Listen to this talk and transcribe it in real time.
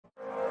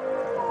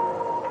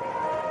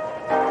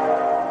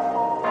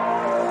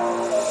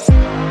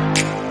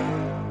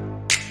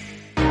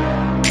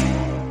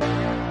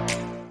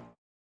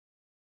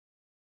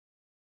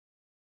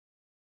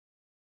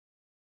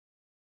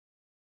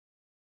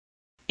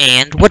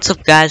And what's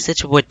up guys,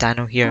 it's your boy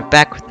Dino here,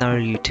 back with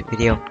another YouTube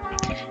video.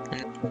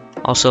 And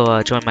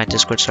also join my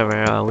Discord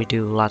server, we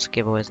do lots of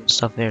giveaways and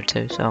stuff there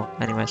too. So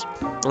anyways,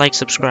 like,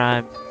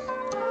 subscribe,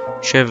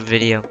 share the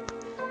video.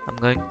 I'm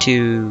going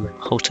to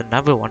host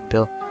another one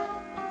build,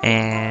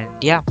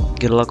 and yeah,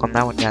 good luck on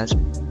that one guys.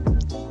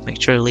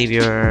 Make sure to leave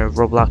your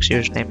Roblox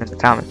username in the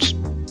comments.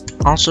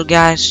 Also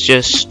guys,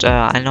 just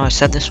I know I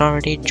said this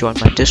already, join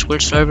my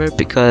Discord server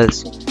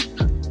because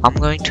I'm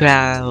going to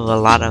have a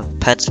lot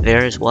of pets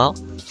there as well.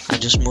 I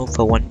just moved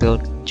for one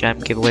build gem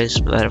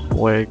giveaways that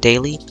were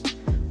daily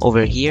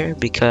over here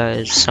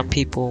because some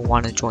people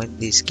want to join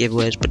these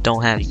giveaways but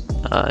don't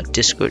have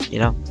Discord, you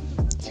know.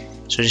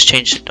 So just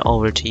changed it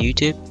over to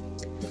YouTube.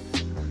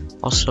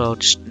 Also,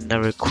 just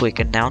another quick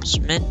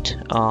announcement.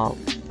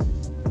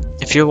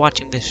 If you're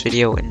watching this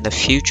video in the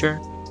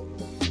future,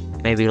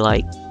 maybe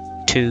like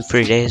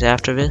 2-3 days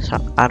after this,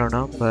 I don't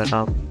know, but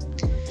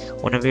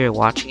whenever you're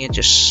watching it,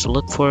 just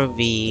look for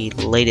the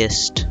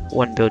latest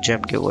one build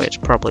gem giveaway. It's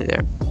probably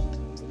there.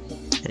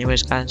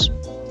 Anyways guys,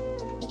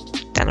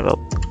 down the vote.